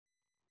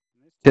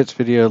Tips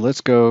video,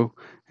 let's go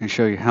and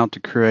show you how to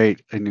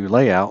create a new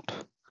layout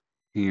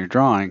in your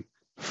drawing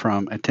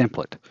from a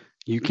template.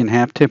 You can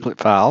have template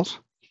files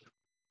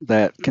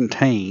that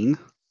contain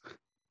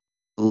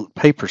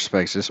paper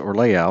spaces or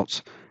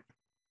layouts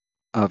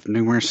of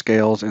numerous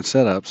scales and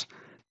setups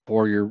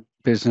for your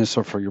business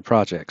or for your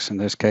projects. In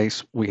this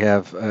case, we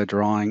have a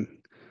drawing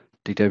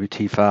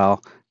DWT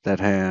file that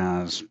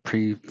has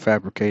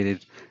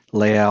prefabricated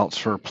layouts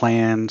for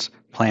plans,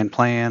 plan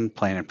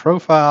and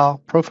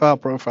profile,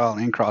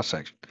 and cross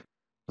section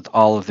with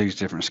all of these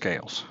different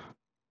scales.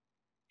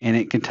 And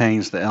it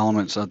contains the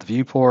elements of the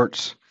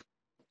viewports,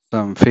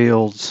 some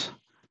fields,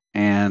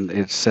 and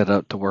it's set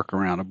up to work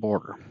around a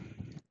border.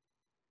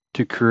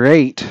 To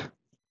create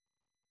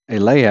a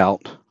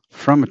layout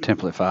from a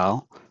template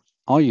file,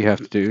 all you have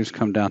to do is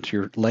come down to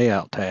your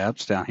layout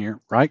tabs down here,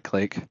 right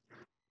click,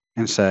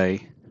 and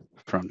say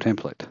from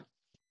template.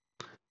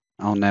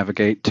 I'll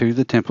navigate to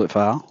the template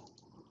file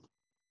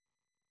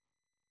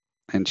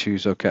and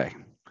choose OK.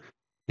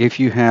 If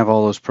you have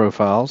all those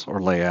profiles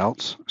or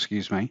layouts,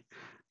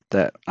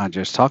 that I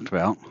just talked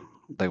about,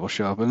 they will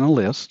show up in a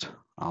list.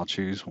 I'll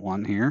choose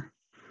one here.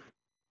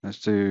 Let's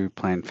do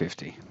Plan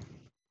 50.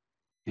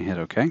 You hit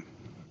OK.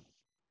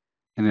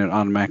 And it'll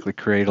automatically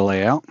create a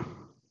layout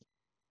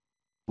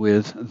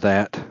with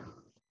that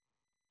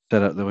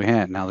setup that we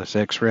had. Now this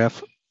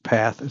XREF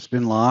path has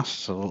been lost,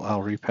 so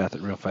I'll repath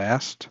it real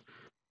fast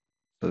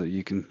so that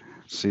you can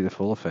see the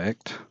full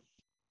effect.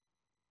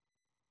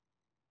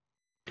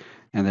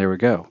 And there we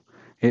go.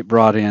 It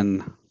brought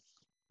in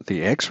the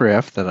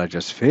XREF that I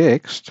just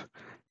fixed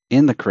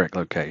in the correct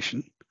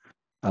location,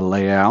 a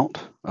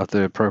layout of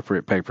the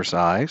appropriate paper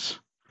size,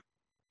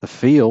 the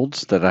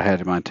fields that I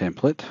had in my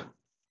template,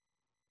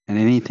 and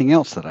anything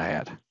else that I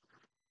had.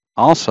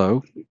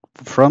 Also,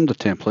 from the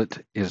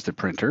template is the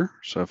printer.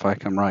 So if I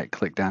come right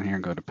click down here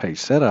and go to page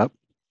setup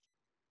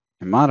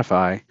and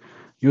modify,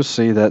 you'll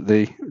see that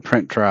the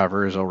print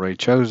driver is already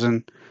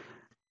chosen.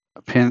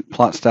 Pen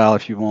plot style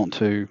if you want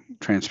to,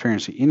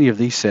 transparency, any of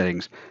these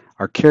settings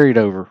are carried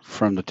over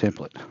from the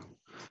template.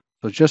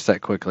 So just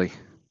that quickly,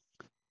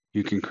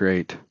 you can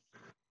create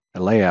a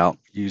layout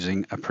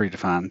using a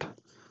predefined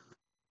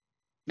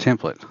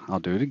template. I'll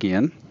do it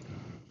again.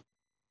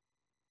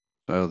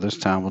 So this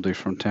time we'll do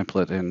from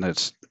template, and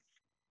let's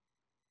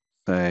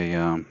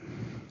say,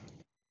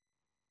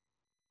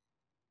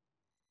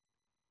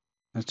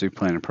 let's do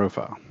plan and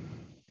profile,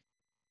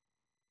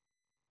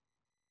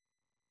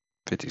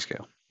 50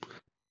 scale.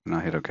 And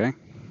I'll hit OK.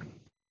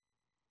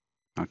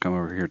 I'll come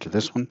over here to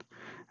this one.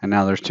 And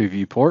now there's two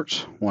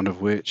viewports, one of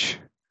which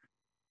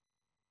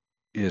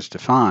is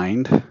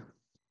defined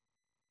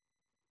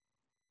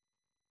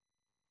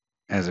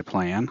as a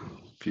plan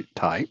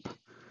type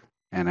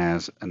and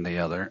the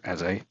other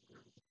as a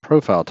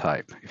profile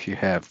type. If you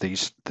have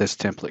this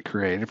template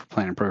created for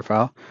plan and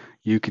profile,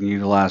 you can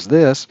utilize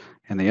this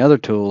and the other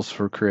tools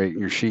for creating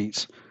your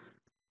sheets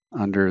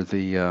under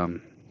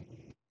the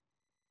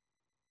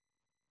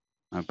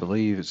I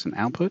believe it's an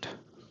output,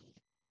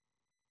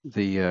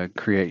 the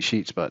create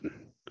sheets button,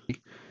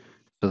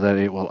 so that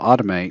it will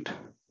automate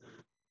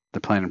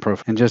the plan and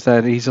profile. And just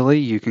that easily,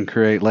 you can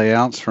create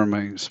layouts from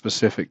a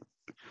specific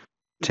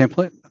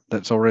template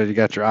that's already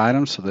got your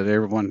items so that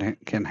everyone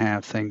can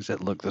have things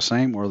that look the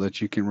same or that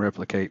you can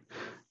replicate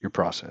your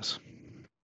process.